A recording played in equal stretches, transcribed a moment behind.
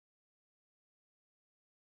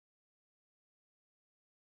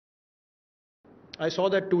I saw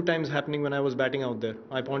that 2 times happening when I was batting out there.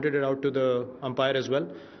 I pointed it out to the umpire as well,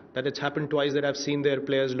 that it's happened twice that I've seen their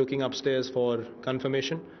players looking upstairs for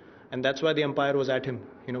confirmation. And that's why the umpire was at him.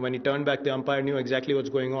 When he turned back, the umpire knew exactly what's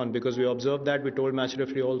going on, because we observed that. We told match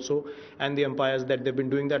referee also and the umpires that they've been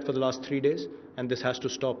doing that for the last 3 days, and this has to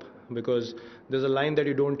stop, because there's a line that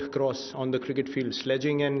you don't cross on the cricket field.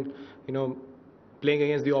 Sledging and playing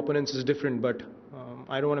against the opponents is different, but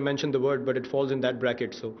I don't want to mention the word, but it falls in that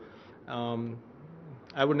bracket. So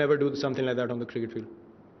I would never do something like that on the cricket field.